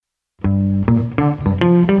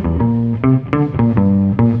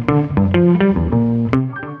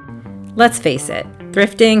Let's face it,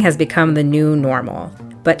 thrifting has become the new normal.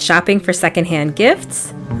 But shopping for secondhand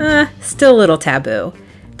gifts? Still a little taboo.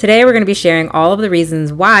 Today we're going to be sharing all of the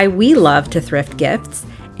reasons why we love to thrift gifts.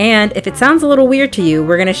 And if it sounds a little weird to you,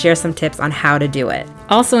 we're going to share some tips on how to do it.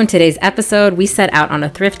 Also in today's episode, we set out on a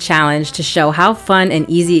thrift challenge to show how fun and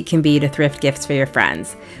easy it can be to thrift gifts for your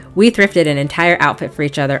friends. We thrifted an entire outfit for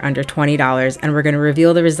each other under $20, and we're going to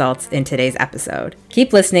reveal the results in today's episode.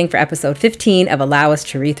 Keep listening for episode 15 of Allow Us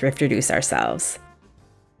to Re-Thriftroduce Ourselves.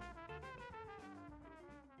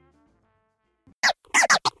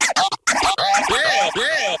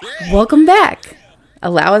 Welcome back.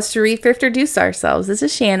 Allow Us to Re-Thriftroduce Ourselves. This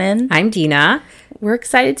is Shannon. I'm Dina. We're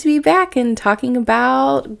excited to be back and talking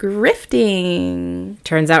about grifting.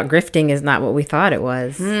 Turns out grifting is not what we thought it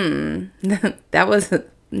was. That was a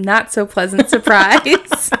not so pleasant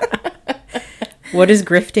surprise. What does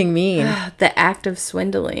grifting mean? The act of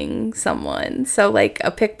swindling someone. So like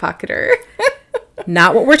a pickpocketer.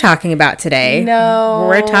 Not what we're talking about today. No.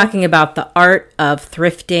 We're talking about the art of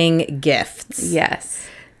thrifting gifts. Yes.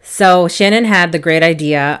 So Shannon had the great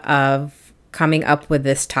idea of coming up with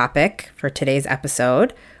this topic for today's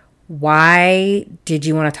episode. Why did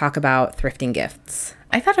you want to talk about thrifting gifts?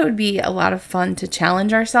 I thought it would be a lot of fun to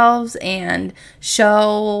challenge ourselves and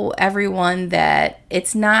show everyone that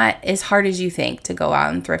it's not as hard as you think to go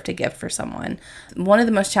out and thrift a gift for someone. One of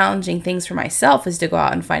the most challenging things for myself is to go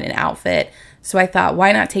out and find an outfit. So I thought,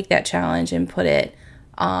 why not take that challenge and put it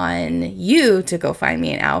on you to go find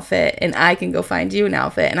me an outfit, and I can go find you an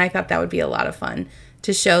outfit. And I thought that would be a lot of fun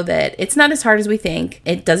to show that it's not as hard as we think.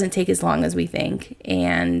 It doesn't take as long as we think.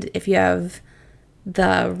 And if you have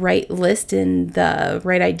the right list and the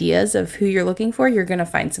right ideas of who you're looking for, you're going to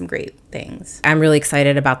find some great things. I'm really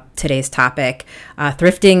excited about today's topic.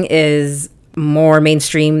 Thrifting is more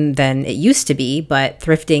mainstream than it used to be, but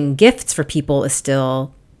thrifting gifts for people is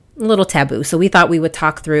still a little taboo. So we thought we would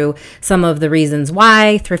talk through some of the reasons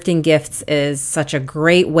why thrifting gifts is such a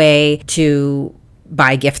great way to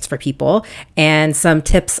buy gifts for people, and some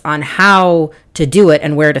tips on how to do it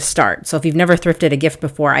and where to start. So if you've never thrifted a gift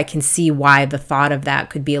before, I can see why the thought of that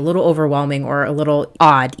could be a little overwhelming or a little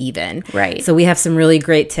odd even. Right. So we have some really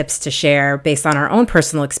great tips to share based on our own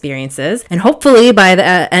personal experiences. And hopefully by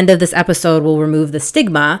the end of this episode, we'll remove the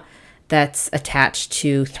stigma that's attached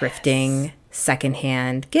to thrifting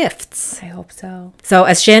secondhand gifts. I hope so. So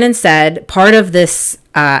as Shannon said, part of this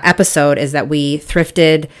episode is that we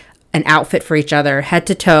thrifted an outfit for each other, head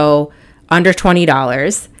to toe, under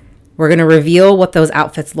 $20. We're going to reveal what those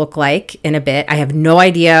outfits look like in a bit. I have no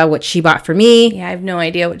idea what she bought for me. Yeah, I have no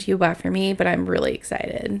idea what you bought for me, but I'm really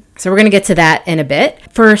excited. So we're going to get to that in a bit.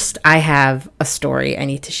 First, I have a story I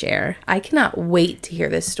need to share. I cannot wait to hear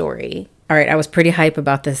this story. All right, I was pretty hype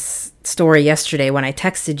about this story yesterday when I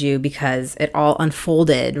texted you because it all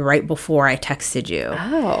unfolded right before I texted you.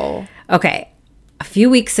 Oh. Okay. A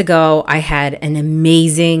few weeks ago, I had an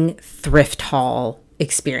amazing thrift haul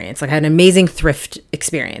experience. Like I had an amazing thrift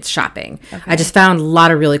experience shopping. Okay. I just found a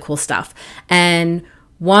lot of really cool stuff. And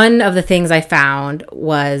one of the things I found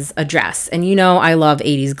was a dress. And you know I love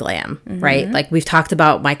 80s glam, right? Like we've talked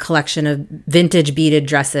about my collection of vintage beaded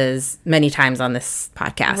dresses many times on this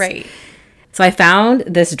podcast. Right. So I found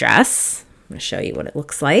this dress. I'm going to show you what it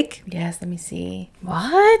looks like. Yes, let me see.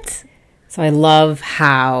 What? So I love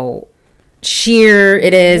how sheer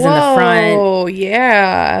it is in the front. Oh,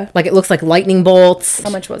 yeah. Like it looks like lightning bolts. How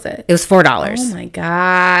much was it? It was $4. Oh my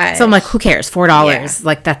God. So I'm like, who cares? $4. Yeah.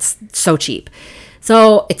 Like that's so cheap.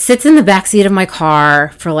 So it sits in the backseat of my car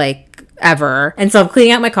for like ever. And so I'm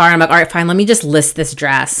cleaning out my car and I'm like, all right, fine, let me just list this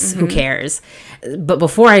dress. Who cares? But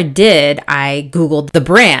before I did, I Googled the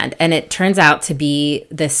brand, and it turns out to be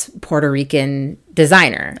this Puerto Rican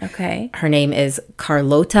designer. Okay. Her name is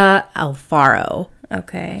Carlota Alfaro.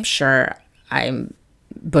 Okay. I'm sure I'm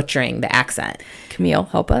butchering the accent. Camille,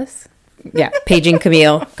 help us. Yeah, paging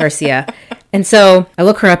Camille Garcia. And so I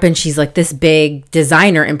look her up, and she's like this big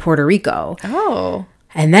designer in Puerto Rico. Oh.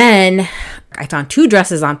 And then I found two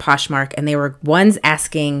dresses on Poshmark, and they were, one's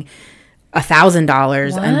asking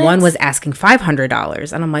 $1,000 and one was asking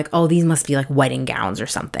 $500. And I'm like, oh, these must be like wedding gowns or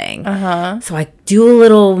something. So I do a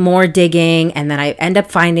little more digging, and then I end up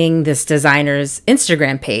finding this designer's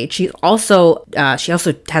Instagram page. She also has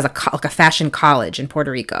a fashion college in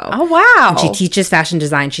Puerto Rico. Oh, wow. And she teaches fashion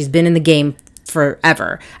design. She's been in the game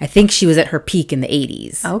forever. I think she was at her peak in the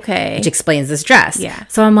 80s. Okay. Which explains this dress. Yeah.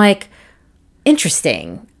 So I'm like,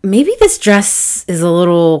 interesting. maybe this dress is a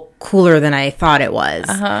little cooler than I thought it was.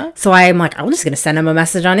 So I'm like, I'm just going to send him a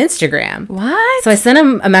message on Instagram. What? So I sent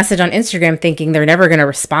him a message on Instagram thinking they're never going to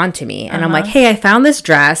respond to me. And I'm like, hey, I found this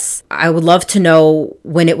dress. I would love to know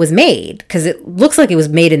when it was made because it looks like it was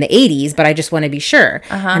made in the 80s, but I just want to be sure.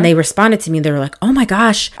 And they responded to me. They were like, oh my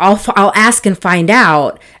gosh, I'll ask and find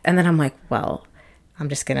out. And then I'm like, well, I'm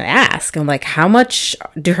just going to ask. I'm like, how much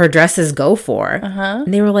do her dresses go for?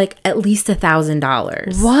 And they were like, at least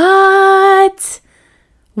 $1,000. What?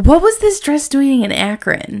 What was this dress doing in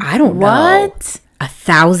Akron? I don't know. What?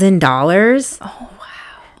 $1,000? Oh,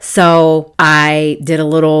 wow. So I did a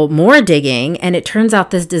little more digging, and it turns out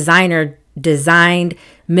this designer designed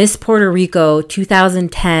Miss Puerto Rico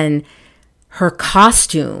 2010 her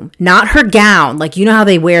costume, not her gown. Like, you know how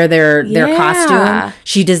they wear their costume?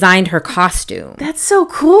 She designed her costume. That's so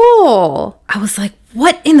cool. I was like,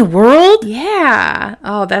 what in the world? Yeah.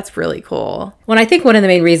 Oh, that's really cool. Well, I think one of the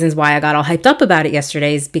main reasons why I got all hyped up about it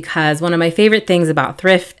yesterday is because one of my favorite things about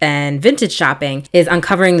thrift and vintage shopping is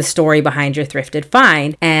uncovering the story behind your thrifted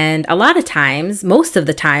find. And a lot of times, most of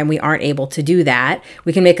the time, we aren't able to do that.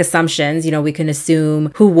 We can make assumptions. You know, we can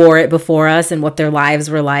assume who wore it before us and what their lives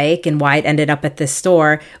were like and why it ended up at this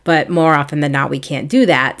store. But more often than not, we can't do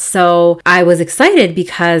that. So I was excited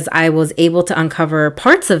because I was able to uncover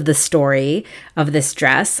parts of the story of this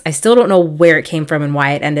dress. I still don't know where it came from and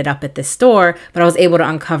why it ended up at this store, but I was able to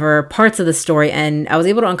uncover parts of the story, and I was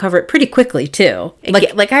able to uncover it pretty quickly too.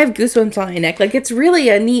 Like I have goosebumps on my neck. Like, it's really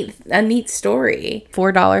a neat story.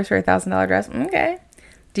 $4 for $1,000 dress. Okay.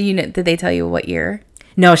 Did they tell you what year?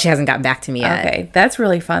 No, she hasn't gotten back to me yet. Okay, that's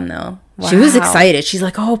really fun though. Wow. She was excited. She's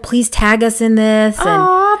like, "Oh, please tag us in this."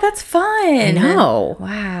 Oh, that's fun. I know.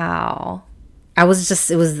 Wow. It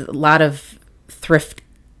was a lot of thrift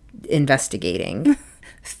investigating.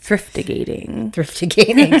 Thriftigating.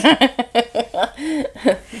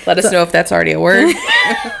 Let us know if that's already a word.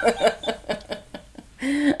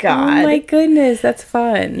 God. Oh my goodness, that's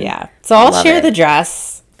fun. Yeah. So I'll share the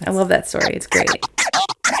dress. I love that story. It's great.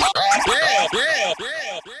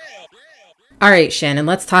 All right, Shannon,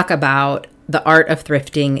 let's talk about the art of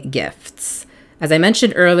thrifting gifts. As I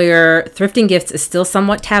mentioned earlier, thrifting gifts is still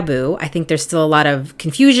somewhat taboo. I think there's still a lot of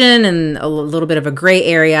confusion and a little bit of a gray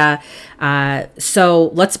area. So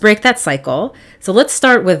let's break that cycle. So let's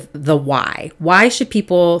start with the why. Why should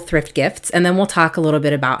people thrift gifts? And then we'll talk a little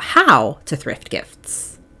bit about how to thrift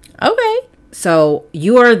gifts. Okay. So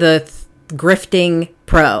you are the grifting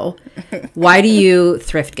pro. Why do you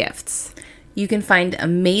thrift gifts? You can find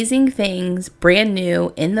amazing things brand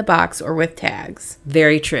new in the box or with tags.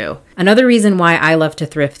 Very true. Another reason why I love to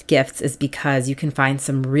thrift gifts is because you can find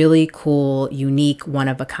some really cool, unique,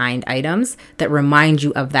 one-of-a-kind items that remind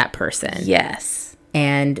you of that person. Yes.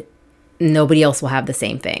 And nobody else will have the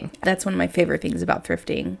same thing. That's one of my favorite things about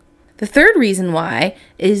thrifting. The third reason why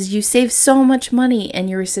is you save so much money and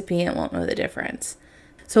your recipient won't know the difference.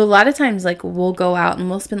 So a lot of times, like, we'll go out and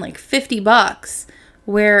we'll spend like $50,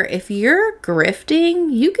 where if you're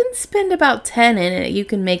grifting, you can spend about 10 in it. You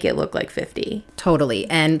can make it look like 50. Totally.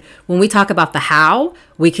 And when we talk about the how,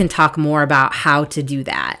 we can talk more about how to do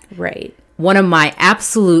that. Right. One of my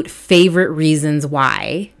absolute favorite reasons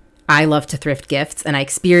why I love to thrift gifts, and I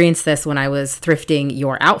experienced this when I was thrifting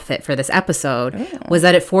your outfit for this episode, was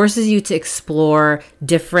that it forces you to explore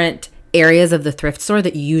different areas of the thrift store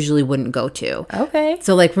that you usually wouldn't go to. Okay.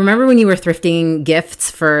 So, like, remember when you were thrifting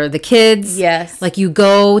gifts for the kids? Yes. Like, you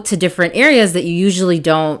go to different areas that you usually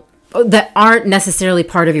don't, that aren't necessarily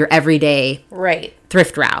part of your everyday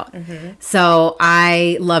thrift route. So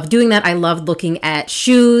I love doing that. I love looking at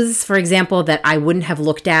shoes, for example, that I wouldn't have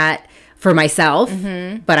looked at for myself,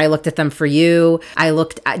 but I looked at them for you. I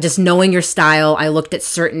looked at just knowing your style. I looked at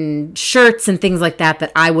certain shirts and things like that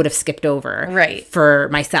that I would have skipped over for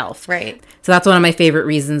myself. Right. So that's one of my favorite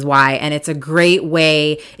reasons why. And it's a great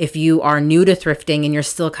way if you are new to thrifting and you're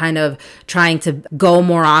still kind of trying to go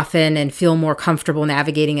more often and feel more comfortable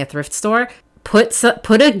navigating a thrift store.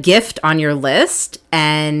 Put a gift on your list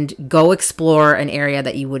and go explore an area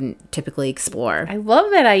that you wouldn't typically explore. I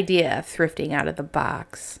love that idea, thrifting out of the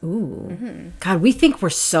box. Ooh. God, we think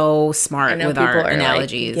we're so smart with our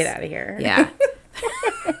analogies. Like, get out of here. Yeah.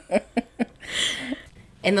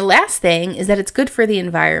 And the last thing is that it's good for the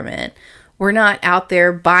environment. We're not out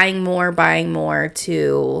there buying more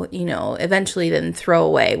to, eventually then throw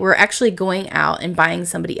away. We're actually going out and buying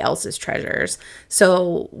somebody else's treasures.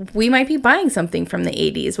 So we might be buying something from the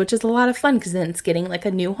 80s, which is a lot of fun because then it's getting like a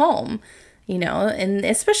new home, and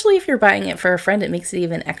especially if you're buying it for a friend, it makes it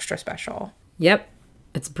even extra special. Yep.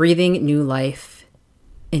 It's breathing new life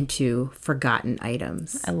into forgotten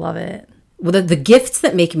items. I love it. Well, the gifts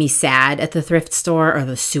that make me sad at the thrift store are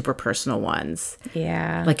the super personal ones.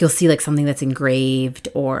 Yeah. Like you'll see like something that's engraved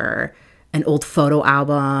or an old photo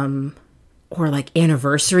album or like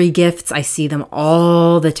anniversary gifts. I see them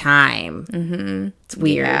all the time. Mm-hmm. It's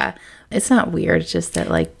weird. Yeah. It's not weird. It's just that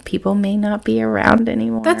like people may not be around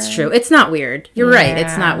anymore. That's true. It's not weird. You're right.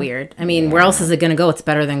 It's not weird. I mean, where else is it going to go? It's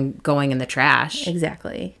better than going in the trash.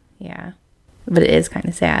 Exactly. Yeah. But it is kind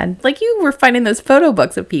of sad. Like you were finding those photo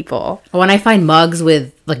books of people. When I find mugs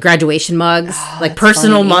with like graduation mugs, like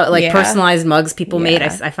personal, personalized mugs people made,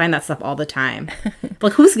 I find that stuff all the time.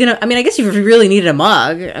 Like who's gonna? I mean, I guess if you really needed a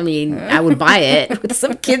mug, I mean, I would buy it with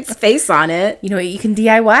some kid's face on it. You know, you can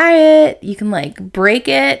DIY it. You can like break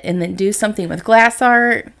it and then do something with glass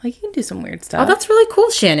art. Like you can do some weird stuff. Oh, that's really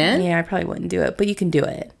cool, Shannon. Yeah, I probably wouldn't do it, but you can do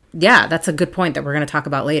it. Yeah, that's a good point that we're going to talk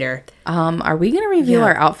about later. Are we going to review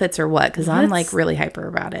our outfits or what? Because I'm like really hyper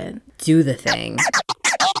about it. Do the thing.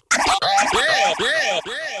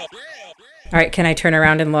 All right, can I turn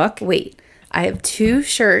around and look? Wait, I have 2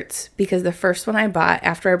 shirts because the first one I bought,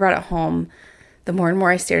 after I brought it home, the more and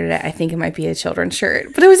more I stared at it, I think it might be a children's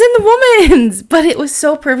shirt. But it was in the woman's. But it was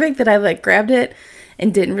so perfect that I like grabbed it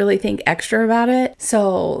and didn't really think extra about it.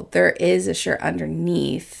 So there is a shirt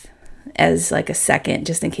underneath as like a second,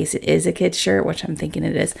 just in case it is a kid's shirt, which I'm thinking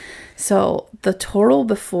it is. So the total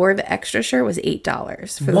before the extra shirt was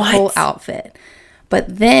 $8 for the whole outfit.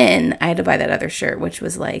 But then I had to buy that other shirt, which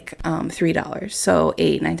was like $3. So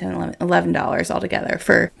 $8, $9, $10, $11 altogether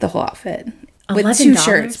for the whole outfit. With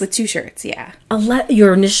 $2 With 2 shirts, yeah.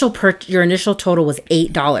 Your initial total was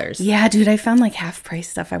 $8. Yeah, dude, I found like half price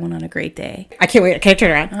stuff. I went on a great day. I can't wait. Can I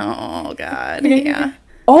turn around? Oh, God. Yeah.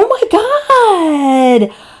 Oh, my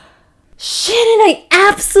God. Shannon,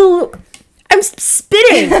 I'm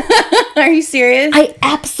spitting. Are you serious? I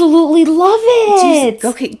absolutely love it.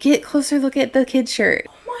 Okay, get closer. Look at the kid's shirt.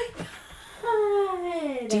 Oh my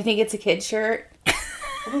God. Do you think it's a kid's shirt?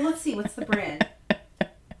 Well, let's see. What's the brand?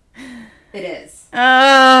 It is.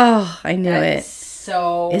 Oh, I knew it.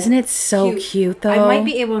 Isn't it so cute though? I might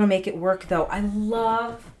be able to make it work though. I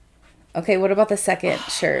love. Okay, what about the second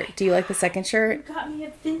shirt? Do you like the second shirt? You got me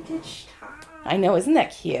a vintage top. I know, isn't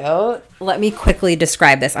that cute? Let me quickly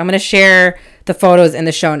describe this. I'm going to share the photos in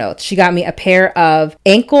the show notes. She got me a pair of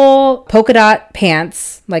ankle polka dot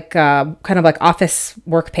pants, like kind of like office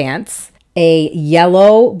work pants, a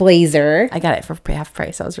yellow blazer. I got it for half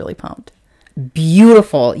price. I was really pumped.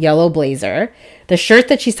 Beautiful yellow blazer. The shirt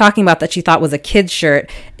that she's talking about that she thought was a kid's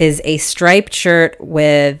shirt is a striped shirt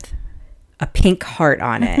with a pink heart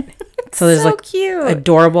on it. So there's like cute.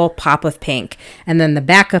 Adorable pop of pink. And then the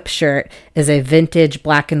backup shirt is a vintage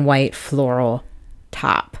black and white floral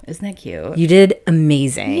top. Isn't that cute? You did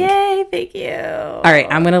amazing. Yay, thank you. All right,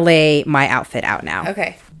 I'm going to lay my outfit out now.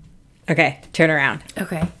 Okay, turn around.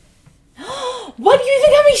 Okay. What, do you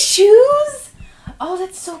think of my shoes? Oh,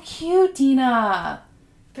 that's so cute, Dina.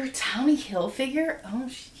 They're Tommy Hilfiger. Oh,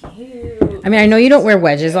 cute. I mean, I know you don't wear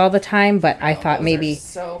wedges all the time, but I thought maybe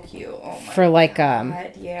so cute. Oh my for like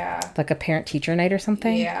God. Yeah, like a parent teacher night or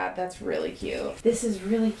something. Yeah, that's really cute. This is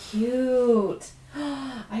really cute.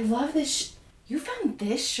 I love this. You found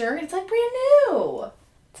this shirt? It's like brand new.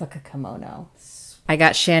 It's like a kimono. I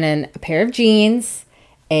got Shannon a pair of jeans,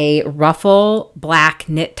 a ruffle black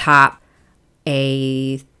knit top,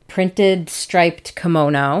 a printed striped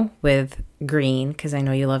kimono with green, because I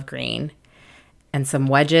know you love green, and some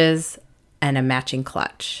wedges and a matching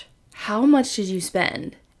clutch. How much did you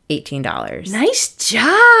spend? $18. Nice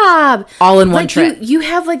job. All in one trip. You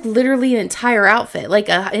have like literally an entire outfit, like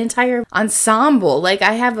an entire ensemble. Like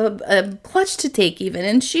I have a clutch to take even,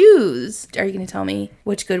 and shoes. Are you going to tell me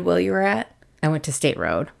which Goodwill you were at? I went to State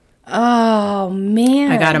Road. Oh,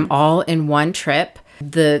 man. I got them all in one trip.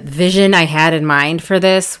 The vision I had in mind for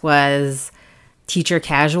this was teacher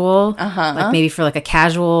casual, like maybe for like a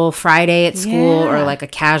casual Friday at school or like a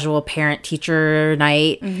casual parent teacher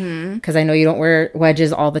night, because I know you don't wear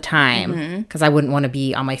wedges all the time, because I wouldn't want to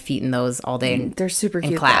be on my feet in those all day. They're super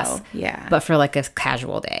cute in class, though. Yeah, but for like a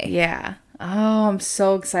casual day. Yeah. Oh, I'm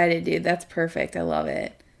so excited, dude. That's perfect. I love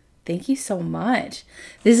it. Thank you so much.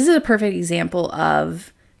 This is a perfect example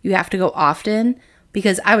of you have to go often,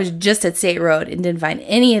 because I was just at State Road and didn't find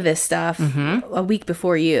any of this stuff a week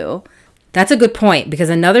before you. That's a good point, because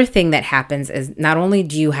another thing that happens is not only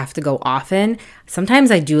do you have to go often, sometimes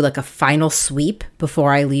I do like a final sweep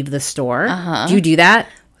before I leave the store. Do you do that?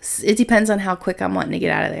 It depends on how quick I'm wanting to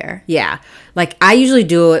get out of there. Yeah. Like I usually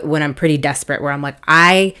do it when I'm pretty desperate, where I'm like,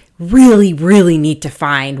 I really, really need to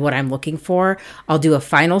find what I'm looking for. I'll do a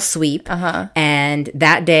final sweep and And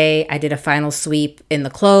that day I did a final sweep in the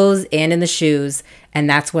clothes and in the shoes. And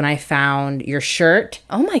that's when I found your shirt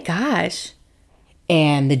Oh my gosh.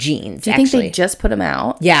 and the jeans. Do you think they just put them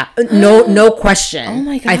out? Yeah, no question. Oh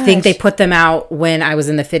my I think they gosh. put them out when I was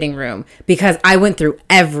in the fitting room because I went through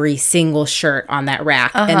every single shirt on that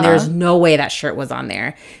rack and there's no way that shirt was on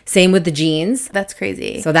there. Same with the jeans. That's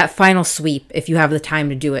crazy. So that final sweep, if you have the time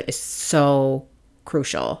to do it, is so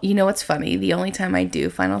crucial. You know what's funny? The only time I do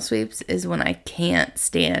final sweeps is when I can't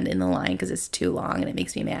stand in the line because it's too long and it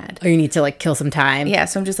makes me mad. Or you need to like kill some time. Yeah,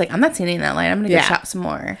 so I'm just like, I'm not standing in that line. I'm going to go shop some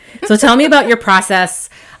more. So tell me about your process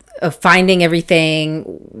of finding everything.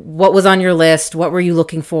 What was on your list? What were you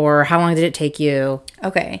looking for? How long did it take you?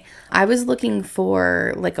 Okay. I was looking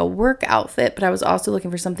for like a work outfit, but I was also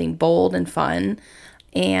looking for something bold and fun.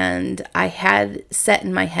 And I had set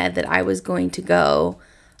in my head that I was going to go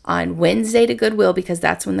on Wednesday to Goodwill because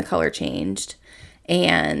that's when the color changed.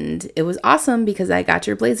 And it was awesome because I got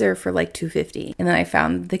your blazer for like $250. And then I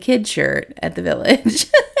found the kid shirt at the Village.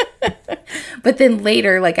 But then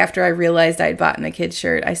later, like after I realized I'd bought a kid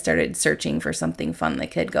shirt, I started searching for something fun that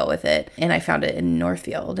could go with it. And I found it in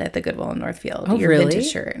Northfield at the Goodwill in Northfield. Oh, your really?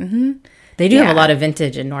 vintage shirt. Mm-hmm. They do have a lot of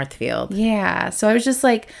vintage in Northfield. Yeah. So I was just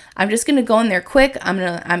like, I'm just going to go in there quick.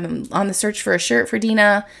 I'm on the search for a shirt for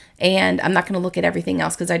Dina, and I'm not going to look at everything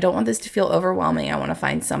else because I don't want this to feel overwhelming. I want to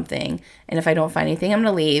find something. And if I don't find anything, I'm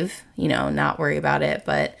going to leave, not worry about it.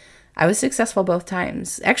 But I was successful both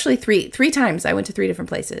times. Actually, three times. I went to 3 different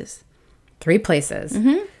places. 3 places.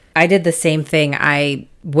 Mm-hmm. I did the same thing. I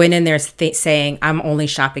went in there saying, I'm only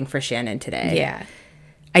shopping for Shannon today. Yeah.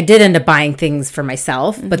 I did end up buying things for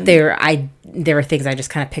myself, but there were things I just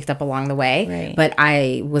kind of picked up along the way. Right. But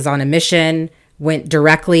I was on a mission, went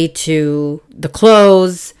directly to the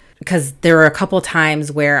clothes, because there were a couple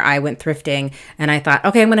times where I went thrifting and I thought,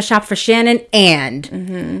 okay, I'm going to shop for Shannon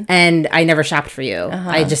and I never shopped for you.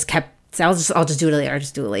 I just kept, so I'll just do it later. I'll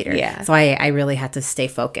just do it later. Yeah. So I really had to stay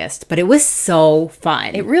focused, but it was so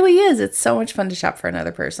fun. It really is. It's so much fun to shop for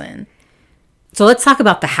another person. So let's talk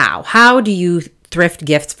about the how. How do you thrift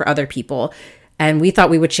gifts for other people? And we thought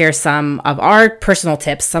we would share some of our personal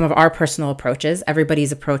tips, some of our personal approaches.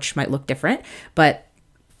 Everybody's approach might look different, but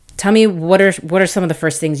tell me what are some of the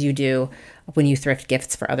first things you do when you thrift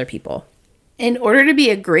gifts for other people? In order to be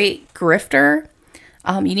a great grifter,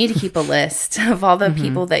 you need to keep a list of all the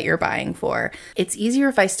people that you're buying for. It's easier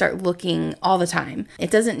if I start looking all the time.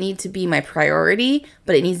 It doesn't need to be my priority,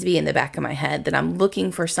 but it needs to be in the back of my head that I'm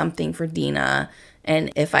looking for something for Dina.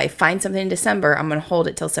 And if I find something in December, I'm going to hold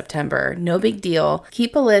it till September. No big deal.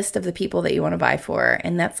 Keep a list of the people that you want to buy for.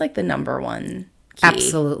 And that's like the number one key.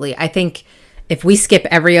 Absolutely. I think if we skip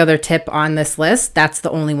every other tip on this list, that's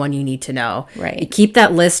the only one you need to know. Right. You keep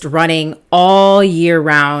that list running all year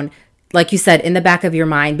round. Like you said, in the back of your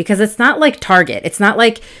mind, because it's not like Target. It's not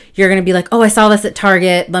like you're going to be like, oh, I saw this at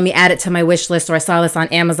Target. Let me add it to my wish list. Or I saw this on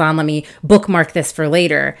Amazon. Let me bookmark this for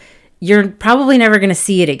later. You're probably never going to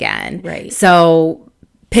see it again. Right. So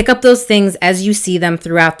pick up those things as you see them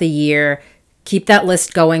throughout the year. Keep that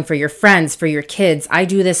list going for your friends, for your kids. I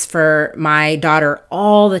do this for my daughter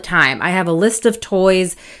all the time. I have a list of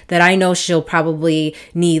toys that I know she'll probably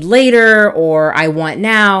need later or I want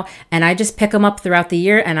now. And I just pick them up throughout the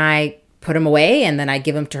year and I put them away, and then I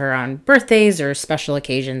give them to her on birthdays or special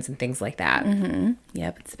occasions and things like that. Mm-hmm.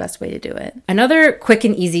 Yep, it's the best way to do it. Another quick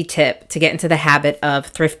and easy tip to get into the habit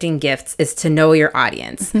of thrifting gifts is to know your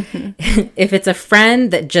audience. If it's a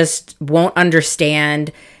friend that just won't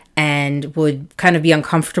understand and would kind of be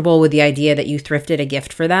uncomfortable with the idea that you thrifted a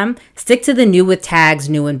gift for them, stick to the new with tags,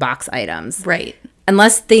 new in box items. Right.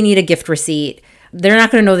 Unless they need a gift receipt, they're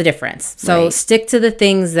not going to know the difference. So stick to the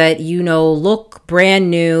things that look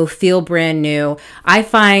brand new, feel brand new. I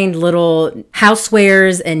find little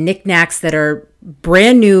housewares and knickknacks that are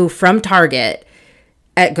brand new from Target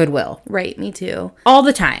at Goodwill. Right, me too. All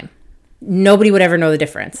the time. Nobody would ever know the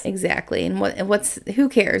difference. Exactly. And who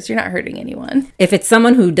cares? You're not hurting anyone. If it's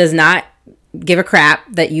someone who does not give a crap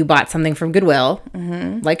that you bought something from Goodwill,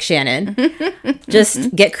 like Shannon,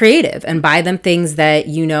 just get creative and buy them things that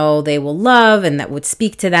they will love and that would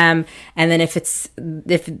speak to them. And then if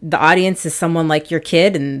the audience is someone like your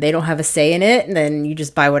kid and they don't have a say in it, then you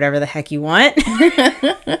just buy whatever the heck you want.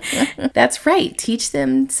 That's right. Teach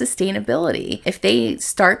them sustainability. If they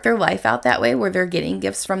start their life out that way where they're getting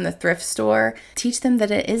gifts from the thrift store, teach them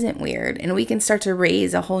that it isn't weird. And we can start to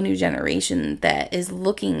raise a whole new generation that is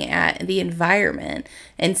looking at the environment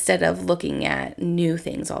instead of looking at new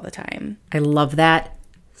things all the time. I love that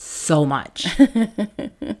so much.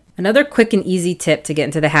 Another quick and easy tip to get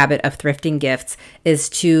into the habit of thrifting gifts is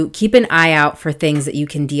to keep an eye out for things that you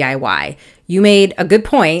can DIY. You made a good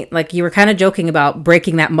point, like you were kind of joking about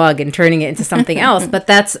breaking that mug and turning it into something else, but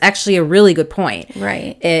that's actually a really good point.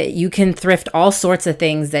 Right. You can thrift all sorts of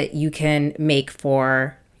things that you can make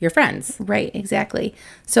for your friends. Right, exactly.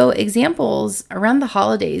 So examples, around the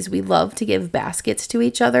holidays, we love to give baskets to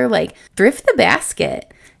each other. Like, thrift the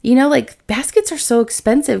basket. You know, like, baskets are so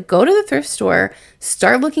expensive. Go to the thrift store.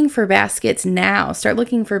 Start looking for baskets now. Start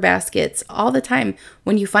looking for baskets all the time.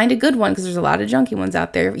 When you find a good one, because there's a lot of junky ones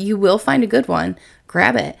out there, you will find a good one.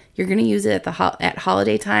 Grab it. You're going to use it at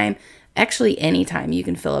holiday time. Actually, anytime you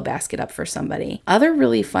can fill a basket up for somebody. Other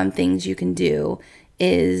really fun things you can do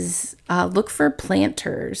is look for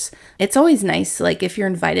planters. It's always nice, like if you're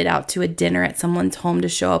invited out to a dinner at someone's home, to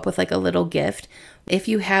show up with like a little gift. If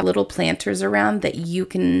you have little planters around that you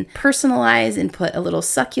can personalize and put a little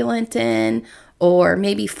succulent in, or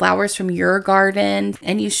maybe flowers from your garden,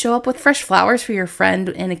 and you show up with fresh flowers for your friend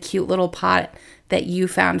in a cute little pot that you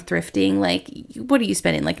found thrifting, like, what are you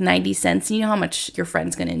spending? Like 90 cents? You know how much your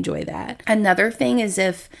friend's going to enjoy that. Another thing is,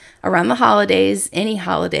 if around the holidays, any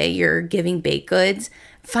holiday, you're giving baked goods,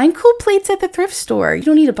 find cool plates at the thrift store. You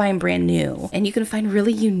don't need to buy them brand new. And you can find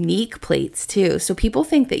really unique plates too. So people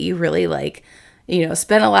think that you really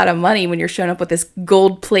spend a lot of money when you're showing up with this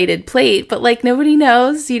gold plated plate, but like nobody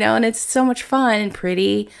knows, and it's so much fun and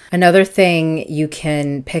pretty. Another thing you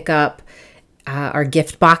can pick up are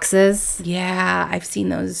gift boxes. Yeah, I've seen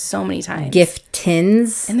those so many times. Gift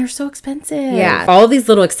tins. And they're so expensive. Yeah. All of these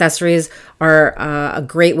little accessories are a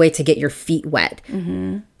great way to get your feet wet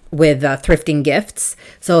with thrifting gifts.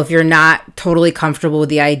 So if you're not totally comfortable with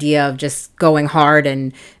the idea of just going hard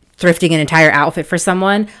and thrifting an entire outfit for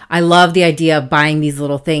someone, I love the idea of buying these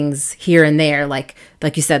little things here and there, like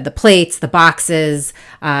you said, the plates, the boxes,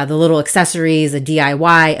 the little accessories, a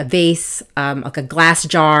DIY, a vase, like a glass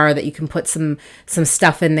jar that you can put some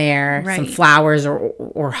stuff in there, right. Some flowers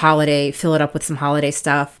or holiday, fill it up with some holiday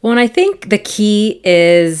stuff. Well, and I think the key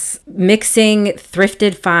is mixing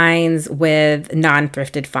thrifted finds with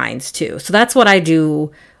non-thrifted finds too. So that's what I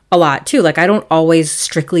do a lot too. Like, I don't always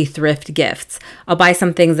strictly thrift gifts. I'll buy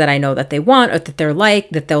some things that I know that they want or that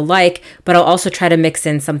they'll like, but I'll also try to mix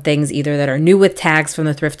in some things either that are new with tags from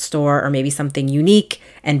the thrift store, or maybe something unique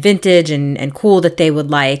and vintage and cool that they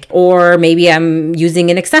would like. Or maybe I'm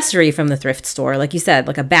using an accessory from the thrift store, like you said,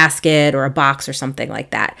 like a basket or a box or something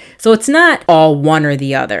like that. So it's not all one or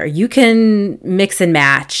the other. You can mix and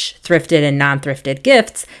match thrifted and non-thrifted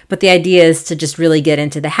gifts, but the idea is to just really get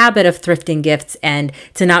into the habit of thrifting gifts and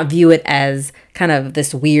to not view it as kind of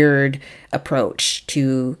this weird approach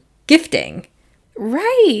to gifting.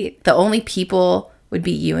 Right. The only people would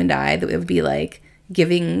be you and I that would be like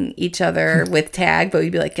giving each other with tag, but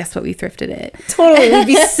we'd be like, guess what? We thrifted it. Totally. We'd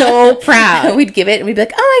be so proud. We'd give it and we'd be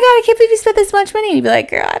like, oh my God, I can't believe you spent this much money. And you'd be like,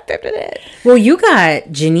 girl, I thrifted it. Well, you got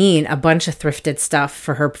Janine a bunch of thrifted stuff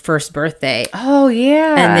for her first birthday. Oh,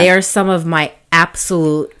 yeah. And they are some of my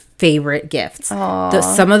absolute favorite gifts.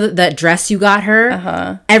 Some of that dress you got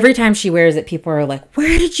her, every time she wears it, people are like,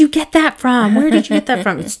 where did you get that from? Where did you get that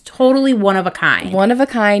from? It's totally one of a kind. One of a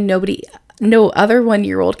kind. No other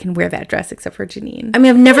 1-year-old can wear that dress except for Janine. I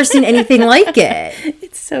mean, I've never seen anything like it.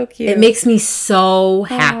 It's so cute. It makes me so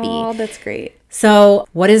happy. Oh, that's great. So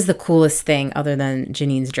what is the coolest thing other than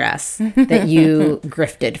Janine's dress that you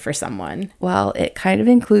grifted for someone? Well, it kind of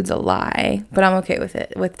includes a lie, but I'm okay with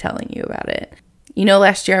it, with telling you about it.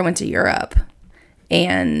 Last year I went to Europe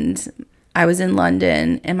and I was in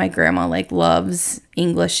London, and my grandma loves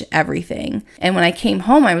English everything. And when I came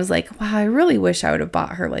home, I was like, wow, I really wish I would have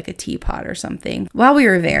bought her a teapot or something. While we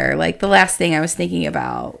were there, the last thing I was thinking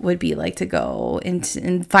about would be to go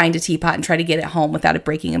and find a teapot and try to get it home without it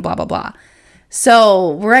breaking and blah, blah, blah.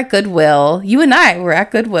 So we're at Goodwill. You and I were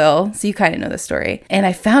at Goodwill, so you kind of know the story. And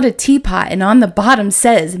I found a teapot, and on the bottom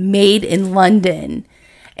says made in London.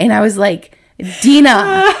 And I was like,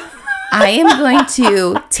 Dina, I am going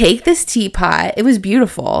to take this teapot. It was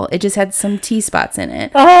beautiful. It just had some tea spots in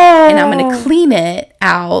it. Oh. And I'm going to clean it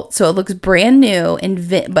out so it looks brand new and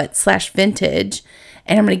 /vintage.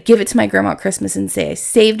 And I'm going to give it to my grandma at Christmas and say I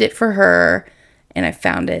saved it for her and I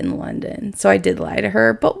found it in London. So I did lie to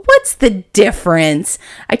her. But what's the difference?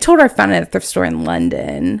 I told her I found it at a thrift store in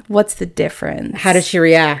London. What's the difference? How did she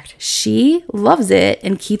react? She loves it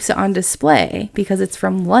and keeps it on display because it's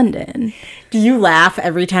from London. Do you laugh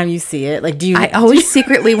every time you see it? I always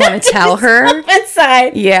secretly want to tell her.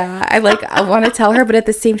 Inside. Yeah, I want to tell her, but at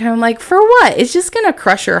the same time, I'm like, for what? It's just gonna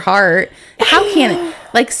crush her heart. How can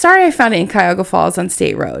it? Sorry, I found it in Cuyahoga Falls on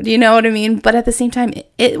State Road. You know what I mean? But at the same time,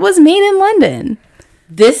 it was made in London.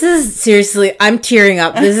 This is seriously, I'm tearing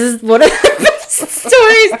up. This is one of the best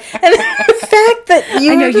stories. And the fact that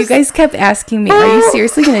I know you guys kept asking me, are you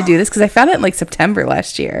seriously going to do this? Because I found it in like September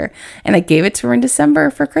last year. And I gave it to her in December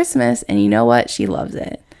for Christmas. And you know what? She loves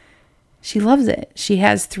it. She loves it. She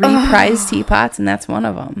has 3 prize teapots, and that's one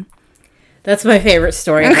of them. That's my favorite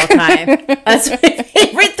story of all time. That's my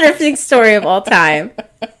favorite thrifting story of all time.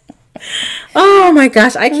 Oh my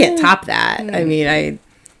gosh, I can't top that. I mean,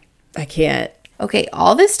 I can't. Okay,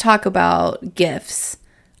 all this talk about gifts,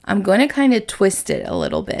 I'm going to kind of twist it a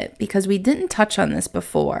little bit because we didn't touch on this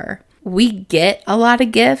before. We get a lot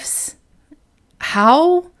of gifts.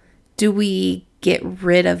 How do we get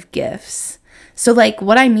rid of gifts? So, like,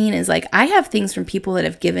 what I mean is, like, I have things from people that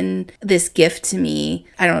have given this gift to me,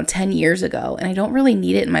 I don't know, 10 years ago, and I don't really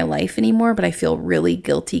need it in my life anymore, but I feel really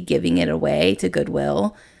guilty giving it away to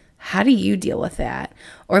Goodwill. How do you deal with that?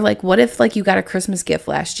 Or, like, what if, like, you got a Christmas gift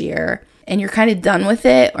last year and you're kind of done with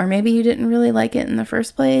it, or maybe you didn't really like it in the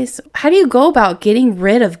first place? How do you go about getting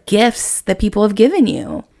rid of gifts that people have given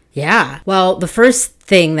you? Yeah. Well, the first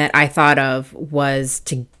thing that I thought of was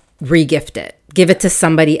to re-gift it. Give it to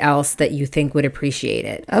somebody else that you think would appreciate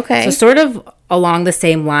it. Okay. So sort of along the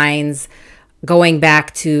same lines, going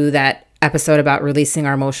back to that episode about releasing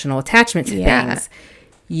our emotional attachment to things,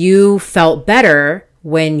 you felt better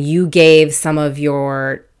when you gave some of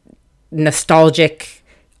your nostalgic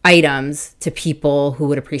items to people who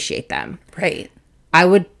would appreciate them. Right. I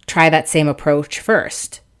would try that same approach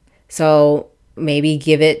first. So maybe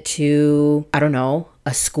give it to, I don't know,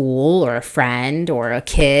 a school or a friend or a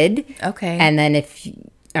kid. Okay. And then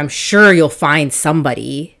I'm sure you'll find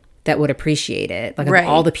somebody that would appreciate it. Like Right.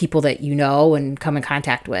 all the people that you know and come in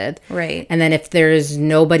contact with. Right. And then if there's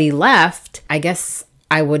nobody left, I guess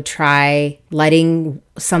I would try letting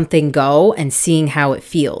something go and seeing how it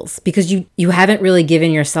feels, because you haven't really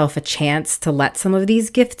given yourself a chance to let some of these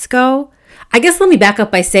gifts go. I guess let me back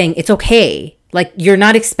up by saying it's okay. Like, you're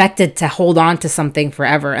not expected to hold on to something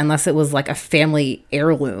forever unless it was like a family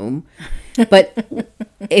heirloom. But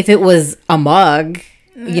if it was a mug,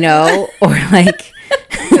 you know, or like...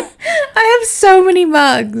 I have so many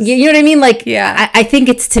mugs. You know what I mean? Like, Yeah. I think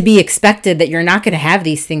it's to be expected that you're not going to have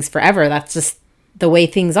these things forever. That's just the way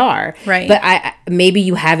things are. Right. But maybe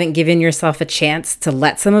you haven't given yourself a chance to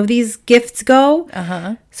let some of these gifts go.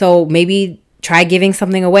 Uh-huh. So maybe try giving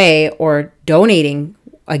something away or donating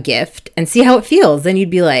a gift and see how it feels. Then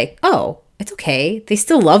you'd be like, oh, it's okay. They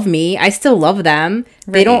still love me. I still love them.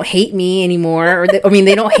 They Right. don't hate me anymore. Or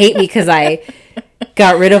they don't hate me because I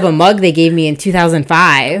got rid of a mug they gave me in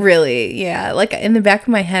 2005. Really? Yeah. Like, in the back of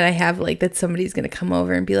my head, I have like that somebody's going to come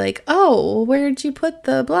over and be like, oh, where'd you put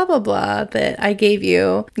the blah, blah, blah that I gave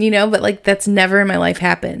you? You know, but like that's never in my life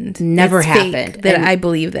happened. Never It's fake happened. that And- I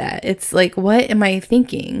believe that. It's like, what am I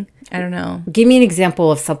thinking? I don't know. Give me an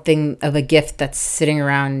example of something, of a gift that's sitting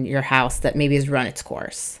around your house that maybe has run its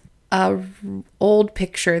course. A old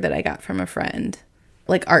picture that I got from a friend,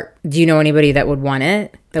 like art. Do you know anybody that would want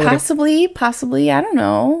it? That would Possibly. I don't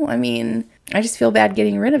know. I mean, I just feel bad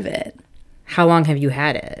getting rid of it. How long have you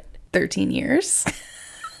had it? 13 years.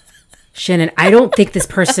 Shannon, I don't think this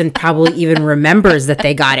person probably even remembers that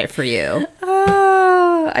they got it for you.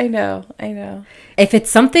 I know. If it's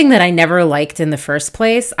something that I never liked in the first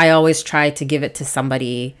place, I always try to give it to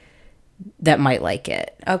somebody that might like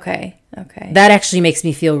it. Okay. That actually makes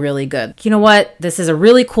me feel really good. You know what? This is a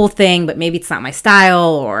really cool thing, but maybe it's not my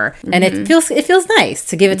style, and it feels nice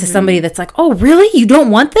to give it to somebody that's like, "Oh, really? You don't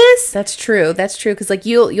want this?" That's true. Because like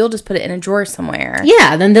you'll just put it in a drawer somewhere.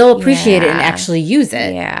 Yeah, then they'll appreciate it and Yeah. actually use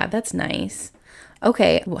it. Yeah, that's nice.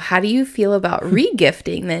 Okay, well, how do you feel about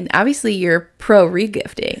regifting then? Obviously, you're pro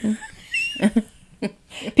regifting.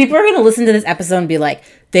 People are going to listen to this episode and be like,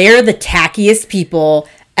 "They're the tackiest people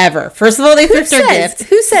ever." First of all, they thrift their gifts.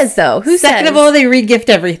 Who says though? Second of all, they re-gift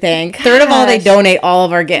everything. Third of all, they Gosh. donate all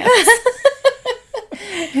of our gifts.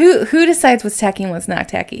 Who decides what's tacky and what's not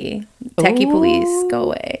tacky? Tacky police, go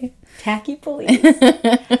away. Tacky police.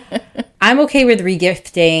 I'm okay with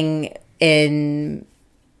regifting in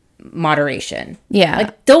moderation. Yeah.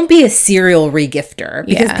 Like, don't be a serial regifter,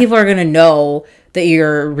 because Yeah. people are going to know that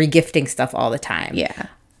you're regifting stuff all the time. Yeah.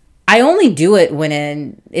 I only do it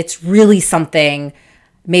when it's really something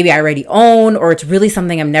maybe I already own, or it's really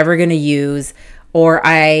something I'm never going to use, or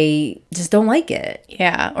I just don't like it.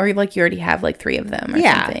 Yeah. Or like you already have like 3 of them or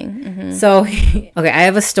something. Mm-hmm. So, okay, I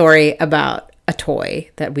have a story about a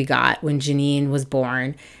toy that we got when Janine was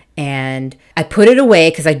born. And I put it away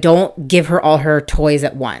because I don't give her all her toys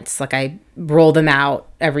at once. Like, I roll them out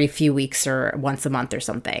every few weeks or once a month or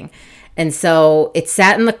something. And so it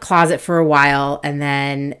sat in the closet for a while. And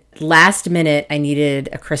then last minute, I needed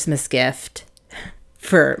a Christmas gift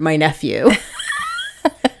for my nephew.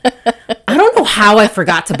 I don't know how I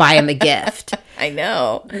forgot to buy him a gift. I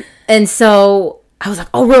know. And so I was like,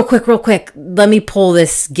 oh, real quick, let me pull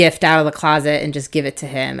this gift out of the closet and just give it to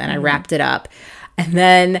him. And I wrapped it up. And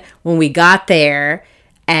then when we got there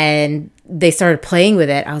and they started playing with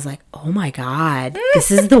it, I was like, oh my God,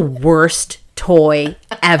 this is the worst toy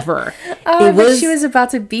ever. But she was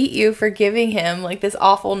about to beat you for giving him like this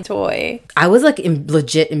awful toy. I was like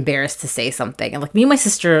legit embarrassed to say something. And like me and my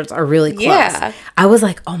sisters are really close. Yeah. I was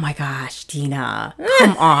like, oh my gosh, Dina,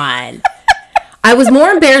 come on. I was more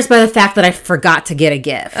embarrassed by the fact that I forgot to get a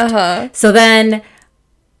gift. So then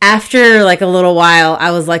after like a little while, I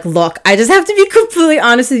was like, look, I just have to be completely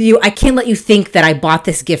honest with you. I can't let you think that I bought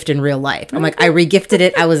this gift in real life. I'm like, I regifted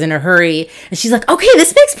it. I was in a hurry. And she's like, okay,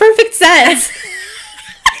 this makes perfect sense.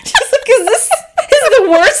 She's like, because this is the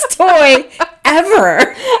worst toy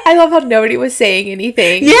ever. I love how nobody was saying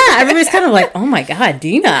anything. Yeah, everybody's kind of like, oh my God,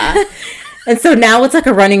 Dina. And so now it's like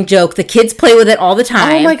a running joke. The kids play with it all the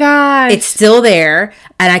time. Oh my gosh. It's still there.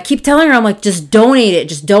 And I keep telling her, I'm like, just donate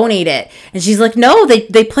it. And she's like, no,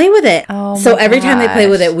 they play with it. Oh so my every time they play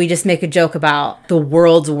with gosh. it, we just make a joke about the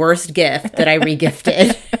world's worst gift that I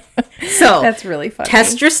regifted. So That's really funny.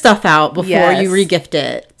 Test your stuff out before Yes. you regift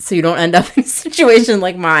it so you don't end up in a situation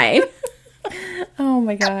like mine. Oh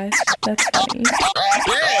my gosh. That's funny.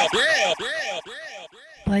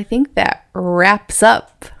 Well, I think that wraps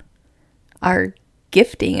up our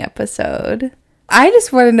gifting episode. I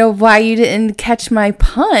just want to know why you didn't catch my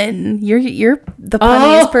pun. You're the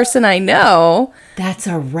punniest person I know. That's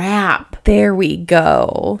a wrap. There we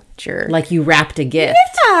go. Jerk. Like you wrapped a gift.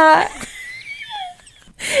 Yeah.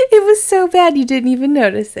 It was so bad you didn't even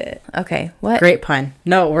notice it. Okay, what? Great pun.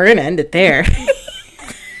 No, we're going to end it there.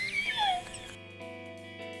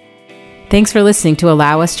 Thanks for listening to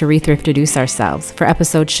Allow Us to Rethriftaduce Ourselves. For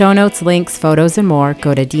episode show notes, links, photos, and more,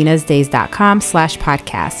 go to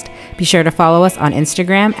dinasdays.com/podcast. Be sure to follow us on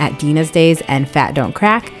Instagram at dinasdays and Fat Don't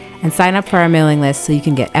Crack, and sign up for our mailing list so you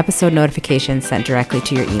can get episode notifications sent directly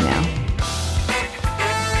to your email.